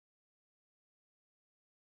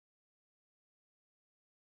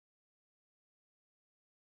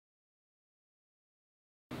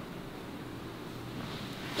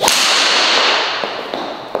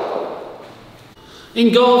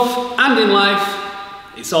In golf and in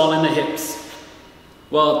life, it's all in the hips.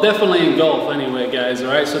 Well, definitely in golf anyway, guys,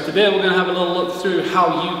 alright? So today we're going to have a little look through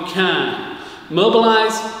how you can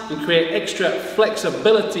mobilize and create extra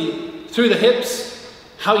flexibility through the hips,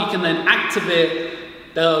 how you can then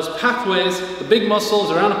activate those pathways, the big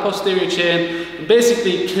muscles around the posterior chain, and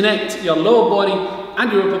basically connect your lower body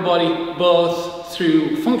and your upper body both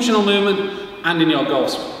through functional movement and in your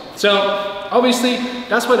golf swing. So obviously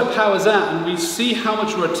that's where the power's at, and we see how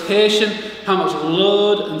much rotation, how much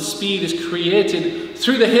load and speed is created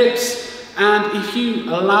through the hips, and if you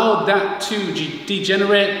allow that to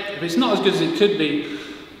degenerate, if it's not as good as it could be,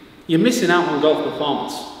 you're missing out on golf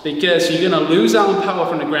performance, because you're going to lose out on power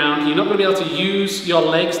from the ground. You're not going to be able to use your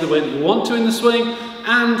legs the way that you want to in the swing,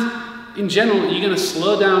 and in general you're going to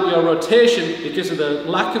slow down your rotation because of the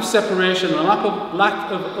lack of separation, the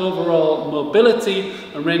lack of overall mobility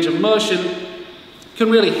and range of motion can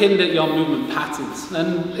really hinder your movement patterns,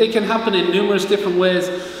 and it can happen in numerous different ways.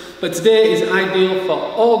 But today is ideal for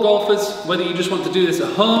all golfers, whether you just want to do this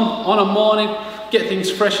at home on a morning, get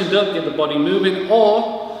things freshened up, get the body moving,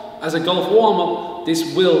 or as a golf warm-up.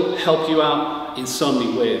 This will help you out in so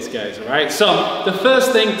many ways, guys, all right? So the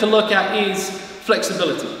first thing to look at is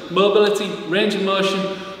flexibility, mobility, range of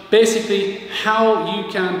motion, basically how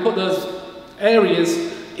you can put those areas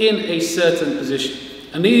in a certain position.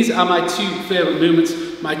 And these are my two favorite movements,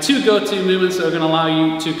 my two go-to movements that are going to allow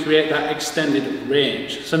you to create that extended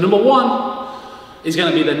range. So number one is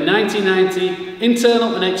going to be the 90-90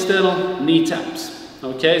 internal and external knee taps.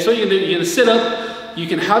 Okay, so what you're going to do, you're going to sit up, you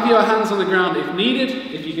can have your hands on the ground if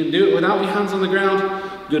needed. If you can do it without your hands on the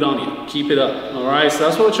ground, good on you, keep it up. Alright, so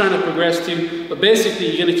that's what we're trying to progress to. But basically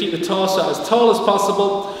you're going to keep the torso as tall as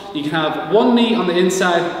possible. You can have one knee on the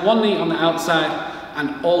inside, one knee on the outside,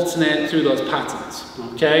 and alternate through those patterns.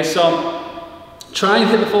 Okay, so try and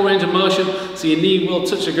hit the full range of motion so your knee will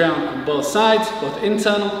touch the ground on both sides, both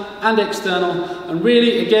internal and external, and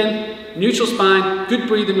really, again, neutral spine, good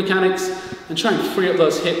breathing mechanics, and try and free up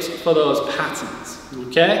those hips for those patterns.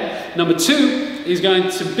 Okay, number two is going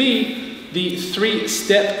to be the 3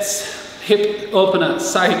 steps hip opener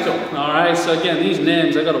cycle. All right, so again, these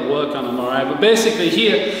names I got to work on them. All right, but basically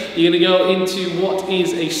here you're going to go into what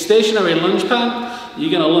is a stationary lunge pad.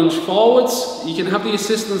 You're going to lunge forwards. You can have the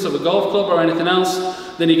assistance of a golf club or anything else.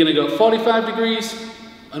 Then you're going to go 45 degrees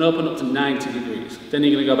and open up to 90 degrees. Then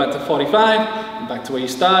you're going to go back to 45 and back to where you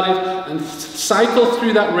started and cycle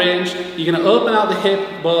through that range. You're going to open out the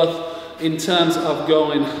hip both in terms of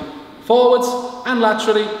going forwards and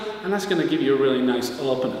laterally, and that's going to give you a really nice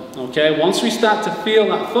opener. Okay, once we start to feel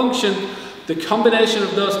that function, the combination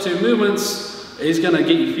of those two movements is going to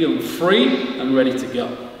get you feeling free and ready to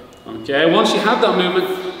go. Okay, once you have that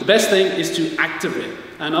movement, the best thing is to activate.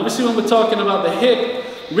 And obviously when we're talking about the hip,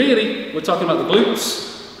 really we're talking about the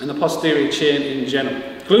glutes and the posterior chain in general.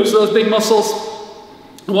 Glutes are those big muscles.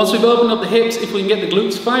 And once we've opened up the hips, if we can get the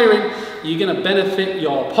glutes firing, you're going to benefit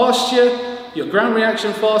your posture, your ground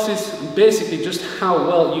reaction forces, and basically just how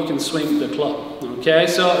well you can swing the club. Okay,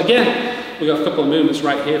 so again, we've got a couple of movements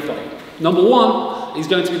right here for you. Number one is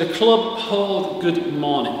going to be the club hold good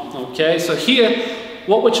morning. Okay, so here,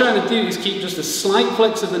 what we're trying to do is keep just a slight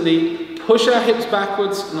flex of the knee, push our hips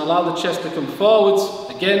backwards and allow the chest to come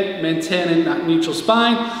forwards. Again, maintaining that neutral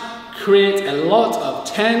spine, create a lot of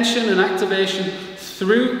tension and activation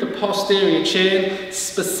through the posterior chain,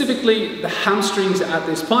 specifically the hamstrings at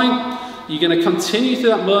this point. You're going to continue through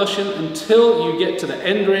that motion until you get to the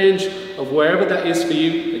end range of wherever that is for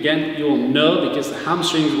you. Again, you will know because the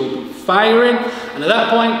hamstrings will be firing, and at that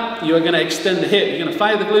point you are going to extend the hip. You're going to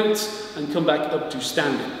fire the glutes and come back up to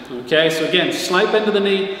standing. Okay, so again, slight bend of the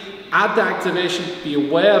knee, add the activation, be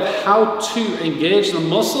aware of how to engage the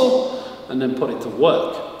muscle and then put it to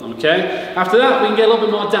work. Okay, after that we can get a little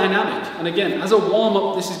bit more dynamic, and again, as a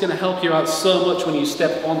warm-up, this is going to help you out so much when you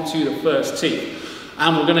step onto the first tee.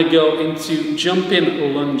 And we're going to go into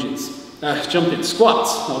jumping lunges, jumping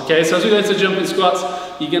squats. Okay, so as we go into jumping squats,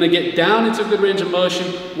 you're going to get down into a good range of motion.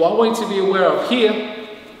 What I want you to be aware of here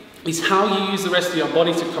is how you use the rest of your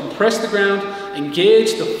body to compress the ground,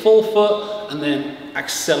 engage the full foot, and then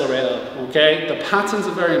accelerate up. Okay, the patterns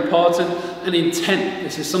are very important, and intent.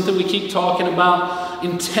 This is something we keep talking about,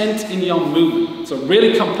 intent in your movement. So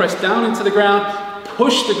really compress down into the ground,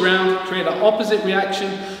 push the ground, create an opposite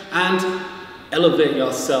reaction, and elevate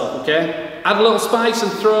yourself. Okay, add a little spice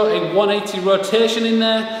and throw a 180 rotation in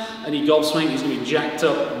there, and your golf swing is going to be jacked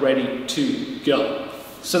up, ready to go.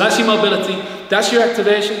 So that's your mobility, that's your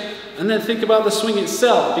activation, and then think about the swing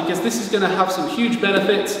itself, because this is going to have some huge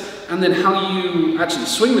benefits, and then how you actually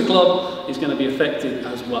swing the club is going to be affected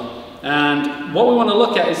as well. And what we want to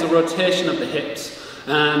look at is the rotation of the hips.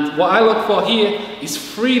 And what I look for here is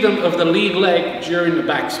freedom of the lead leg during the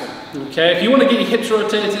backswing. Okay, if you want to get your hips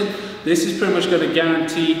rotating, this is pretty much going to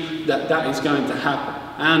guarantee that that is going to happen.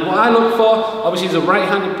 And what I look for, obviously as a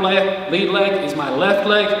right-handed player, lead leg is my left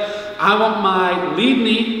leg. I want my lead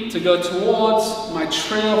knee to go towards my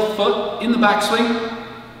trail foot in the backswing,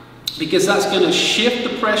 because that's going to shift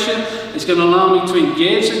the pressure. It's going to allow me to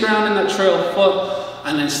engage the ground in that trail foot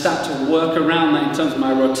and then start to work around that in terms of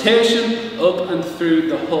my rotation up and through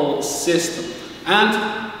the whole system. And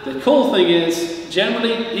the cool thing is,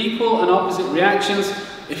 generally equal and opposite reactions.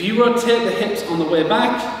 If you rotate the hips on the way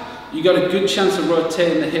back, you got a good chance of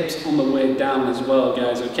rotating the hips on the way down as well,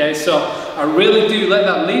 guys, okay? So I really do let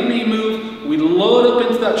that lead knee move. We load up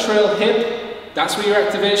into that trail hip. That's where your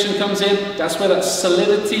activation comes in. That's where that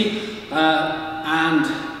solidity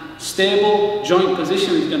and stable joint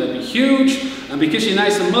position is going to be huge. And because you're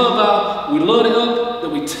nice and mobile, we load it up,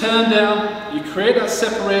 then we turn down. You create that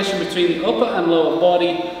separation between the upper and lower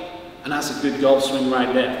body, and that's a good golf swing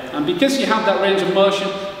right there. And because you have that range of motion,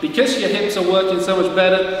 because your hips are working so much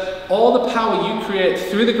better, all the power you create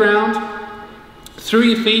through the ground, through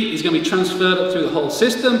your feet, is going to be transferred up through the whole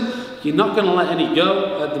system. You're not going to let any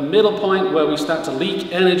go. At the middle point where we start to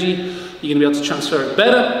leak energy, you're going to be able to transfer it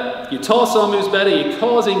better. Your torso moves better, your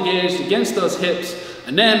core's engaged against those hips,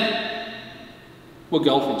 and then we're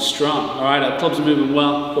golfing strong. All right, our clubs are moving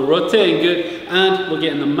well, we're rotating good, and we're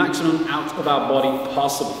getting the maximum out of our body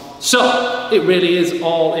possible. So it really is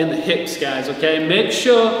all in the hips, guys, okay? Make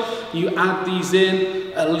sure you add these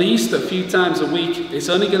in at least a few times a week. It's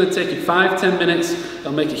only going to take you 5-10 minutes.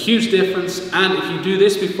 It'll make a huge difference. And if you do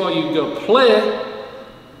this before you go play,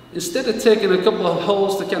 instead of taking a couple of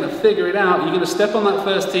holes to kind of figure it out, you're going to step on that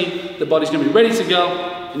first tee, the body's going to be ready to go,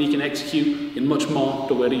 and you can execute in much more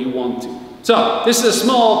the way that you want to. So this is a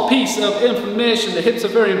small piece of information. The hips are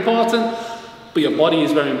very important, but your body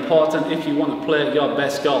is very important if you want to play your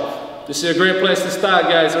best golf. This is a great place to start,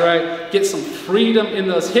 guys, all right? Get some freedom in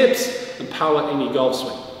those hips and power in your golf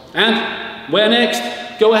swing. And where next?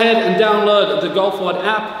 Go ahead and download the Golf World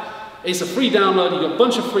app. It's a free download. You've got a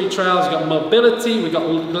bunch of free trials. You've got mobility. We've got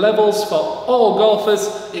levels for all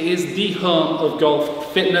golfers. It is the home of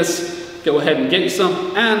golf fitness. Go ahead and get you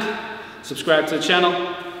some and subscribe to the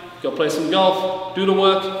channel. Go play some golf. Do the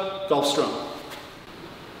work. Golf strong.